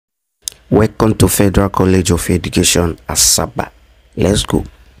Welcome to Federal College of Education, Asaba. Let's go.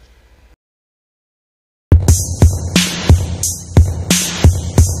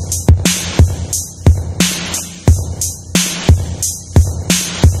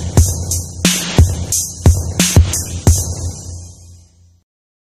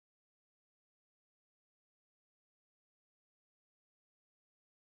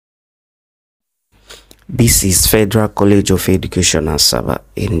 This is Federal College of Education, Asaba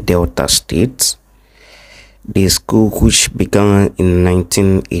in Delta State. The school, which began in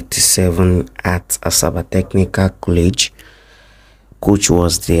 1987 at Asaba Technical College, which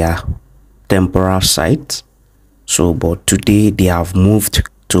was their temporary site. So, but today they have moved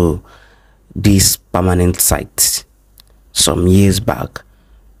to this permanent site some years back.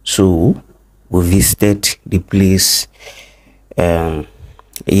 So, we visited the place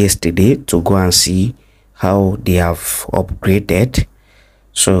yesterday to go and see how they have upgraded.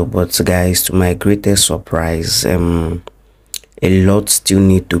 So, but guys, to my greatest surprise, a lot still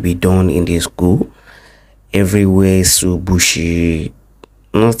need to be done in the school. Everywhere is so bushy.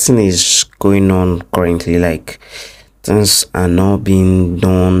 Nothing is going on currently. Like, things are not being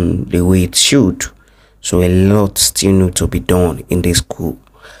done the way it should. So a lot still need to be done in the school.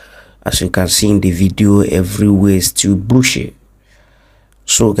 As you can see in the video, everywhere is still bushy.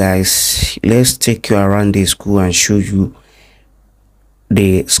 So guys, let's take you around the school and show you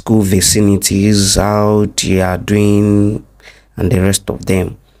the school vicinities, how they are doing, and the rest of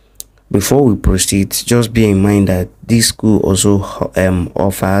them. Before we proceed, just bear in mind that this school also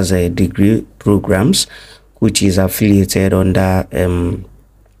offers a degree programs, which is affiliated under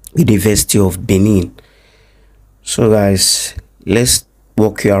University of Benin. So guys, let's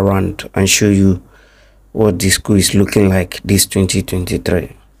walk you around and show you what the school is looking like this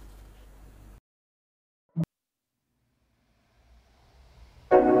 2023.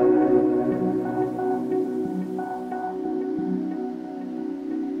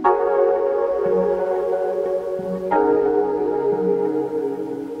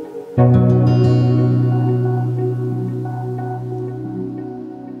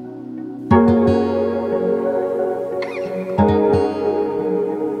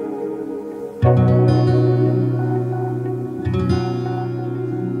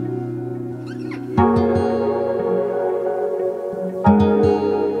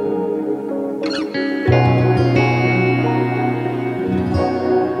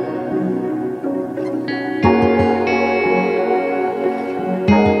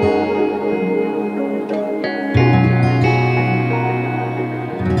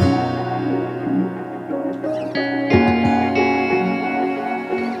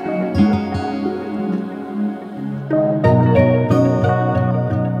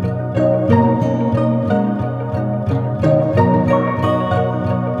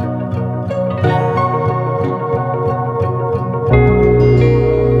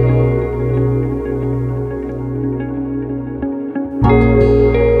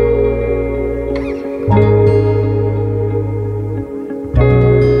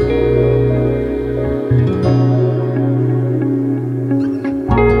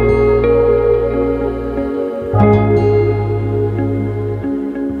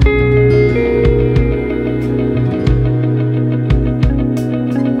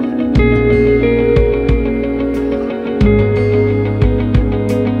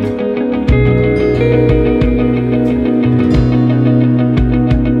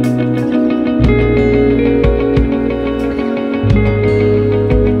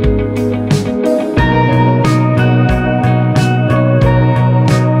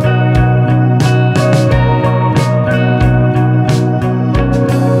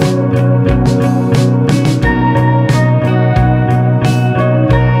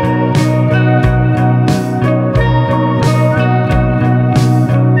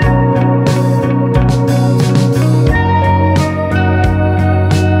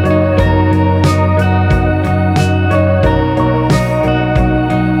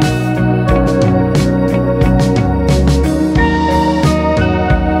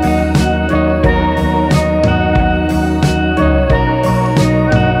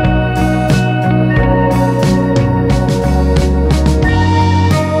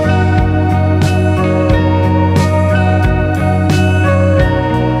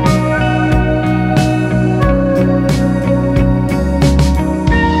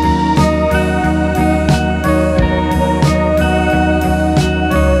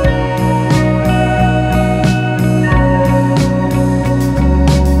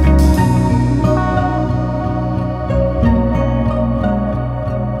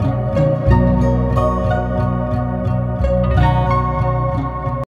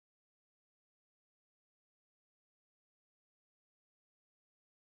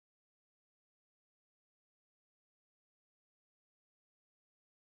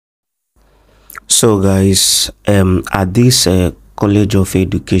 So guys, at this College of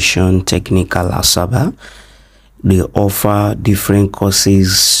Education Technical Asaba, they offer different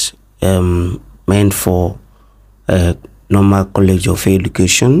courses meant for uh, normal College of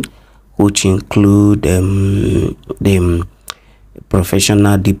Education, which include the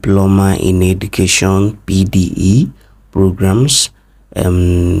Professional Diploma in Education (PDE) programs,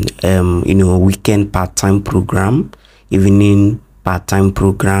 weekend part-time program, evening part-time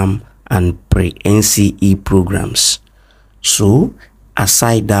program, and pre-NCE programs. So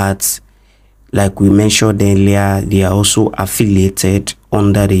aside that, like we mentioned earlier, they are also affiliated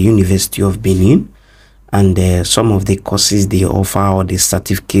under the University of Benin, and some of the courses they offer or the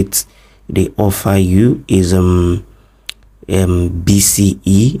certificates they offer you is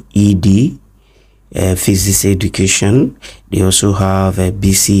BCE, ED, physics education. They also have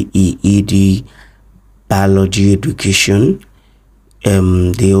BCE, ED, biology education.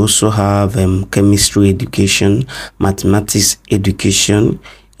 They also have chemistry education, mathematics education,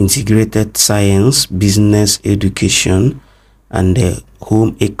 integrated science, business education, and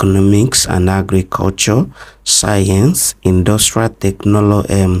home economics and agriculture, science, industrial technical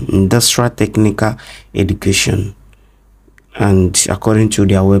education, and according to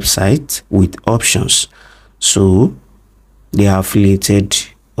their website with options. So they are affiliated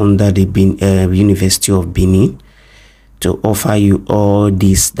under the University of Benin to offer you all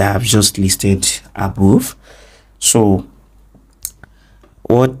these that I've just listed above. So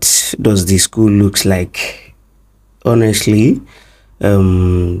what does the school looks like? Honestly,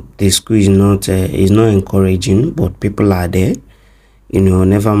 the school is not encouraging, but people are there.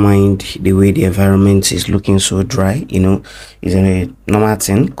 Never mind the way the environment is looking so dry. It's a normal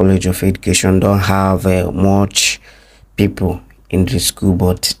thing. College of Education don't have much people in the school,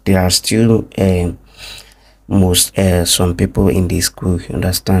 but there are still most some people in the school, you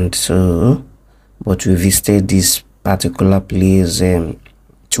understand. So but we visited this particular place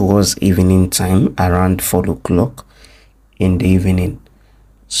towards evening time, around 4 o'clock in the evening.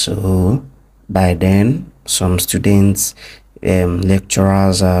 So by then some students,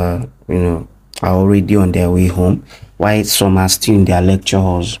 lecturers are already on their way home, while some are still in their lecture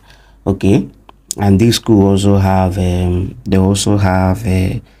halls. Okay. And this school also have they also have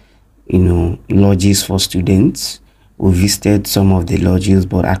lodges for students. We visited some of the lodges,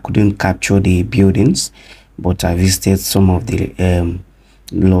 but I couldn't capture the buildings. But I visited some of the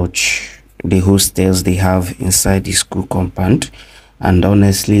lodge, the hostels they have inside the school compound, and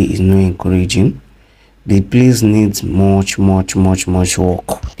honestly, it's not encouraging. The place needs much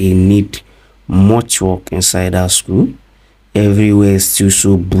work. They need much work inside our school. Everywhere is still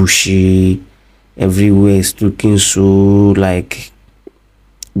so bushy. Everywhere is looking so like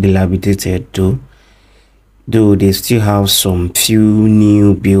dilapidated too. Though they still have some few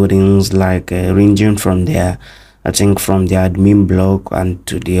new buildings, like ranging from there, I think from the admin block and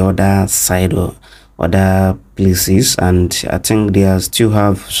to the other side or other places, and I think they are still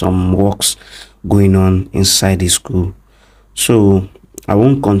have some works going on inside the school. So I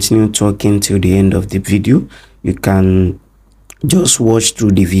won't continue talking till the end of the video. You can just watch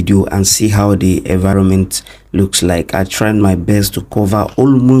through the video and see how the environment looks like. I tried my best to cover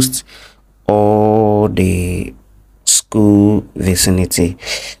almost all the school vicinity,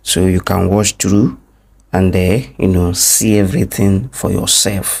 so you can watch through and see everything for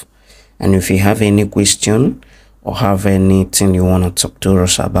yourself. And if you have any question or have anything you want to talk to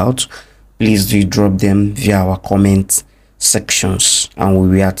us about, please do drop them via our comment sections and we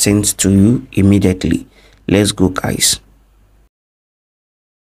will attend to you immediately. Let's go, guys.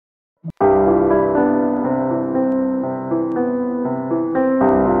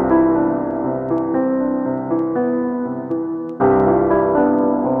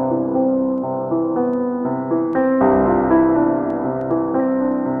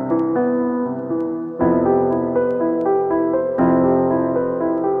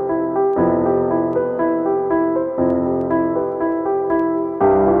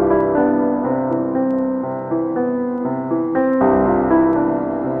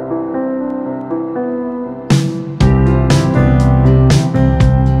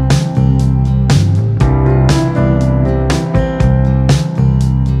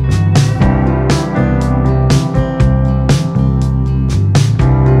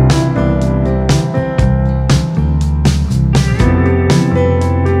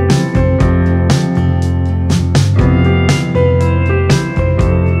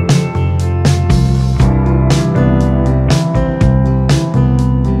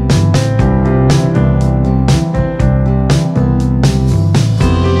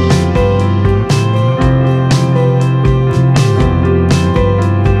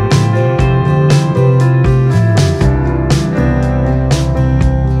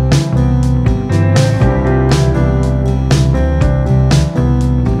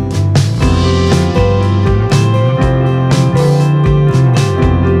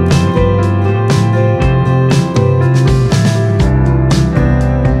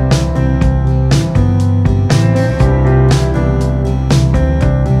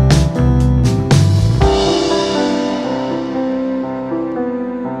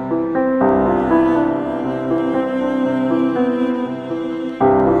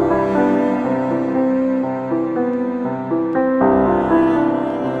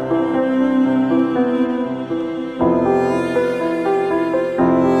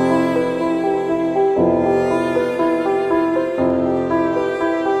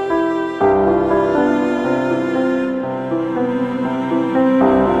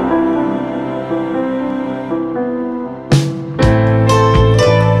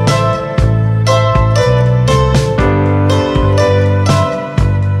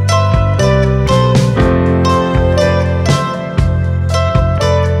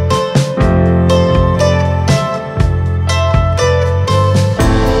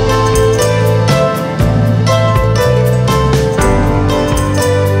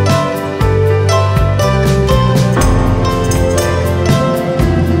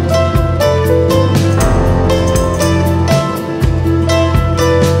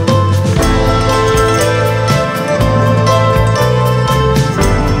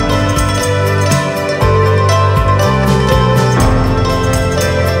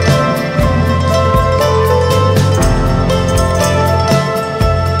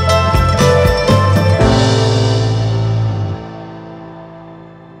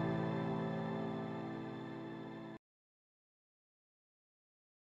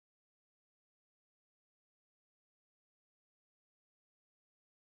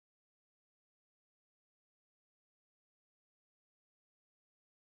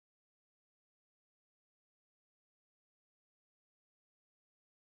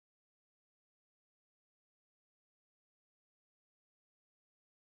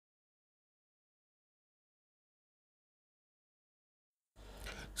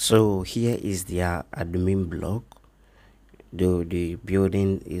 So here is their admin block. Though the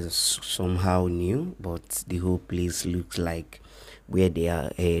building is somehow new, but the whole place looks like where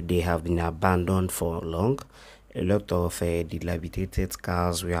they have been abandoned for long. A lot of dilapidated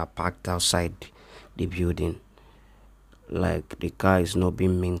cars were parked outside the building. Like the car is not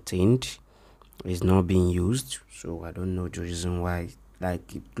being maintained, it's not being used. So I don't know the reason why.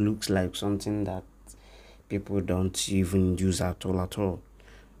 Like it looks like something that people don't even use at all at all.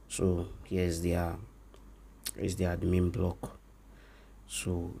 So here's the admin block.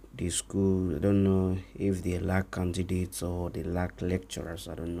 So the school, I don't know if they lack candidates or they lack lecturers,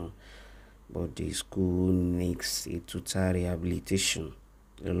 I don't know. But the school needs a total rehabilitation.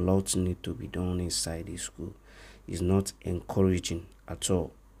 A lot need to be done inside the school. It's not encouraging at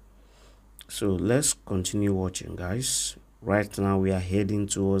all. So let's continue watching, guys. Right now we are heading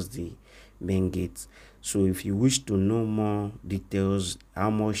towards the main gate. So if you wish to know more details, how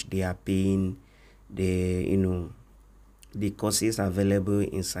much they are paying, the courses available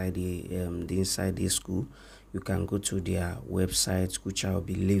inside the inside the school, you can go to their website, which I'll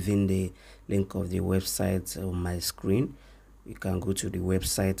be leaving the link of the website on my screen. You can go to the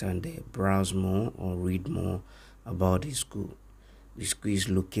website and browse more or read more about the school. The school is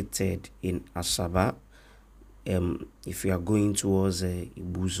located in Asaba. If you are going towards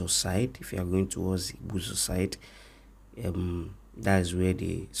Ibuzo side, that is where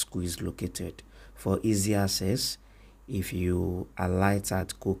the school is located. For easy access, if you alight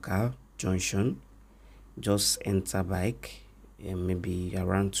at Coca Junction, just enter bike, maybe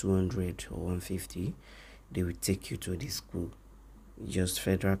around 200 or 150, they will take you to the school. Just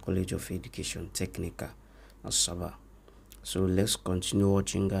Federal College of Education, Technical, Asaba. So let's continue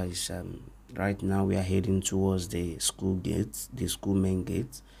watching, guys. Right now we are heading towards the school gates, the school main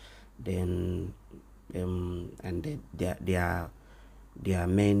gate. Then and their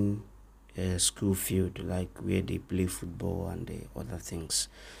main school field, like where they play football and the other things.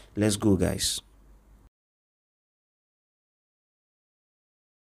 Let's go, guys.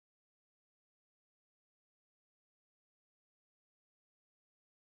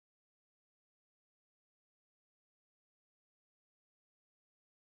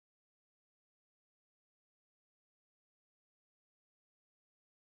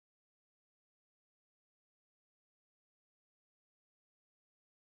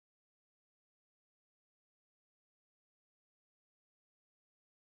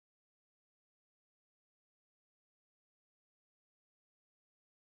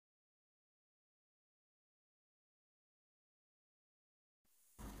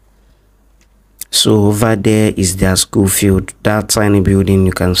 So over there is their school field, that tiny building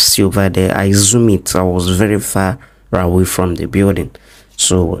you can see over there. I zoom it, I was very far away from the building,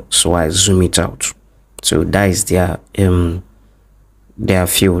 so I zoom it out. So that is their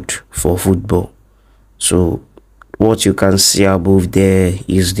field for football. So what you can see above there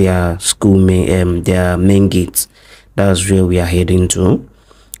is their school their main gate. That's where we are heading to.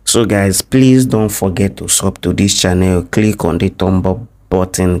 So guys, please don't forget to sub to this channel. Click on the thumb up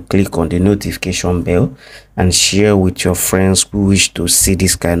button, click on the notification bell, and share with your friends who wish to see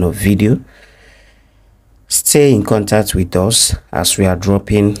this kind of video. Stay in contact with us as we are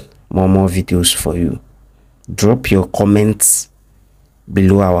dropping more videos for you. Drop your comments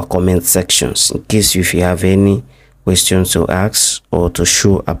below our comment sections in case if you have any questions to ask or to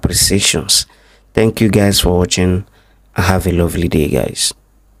show appreciations. Thank you guys for watching. Have a lovely day, guys.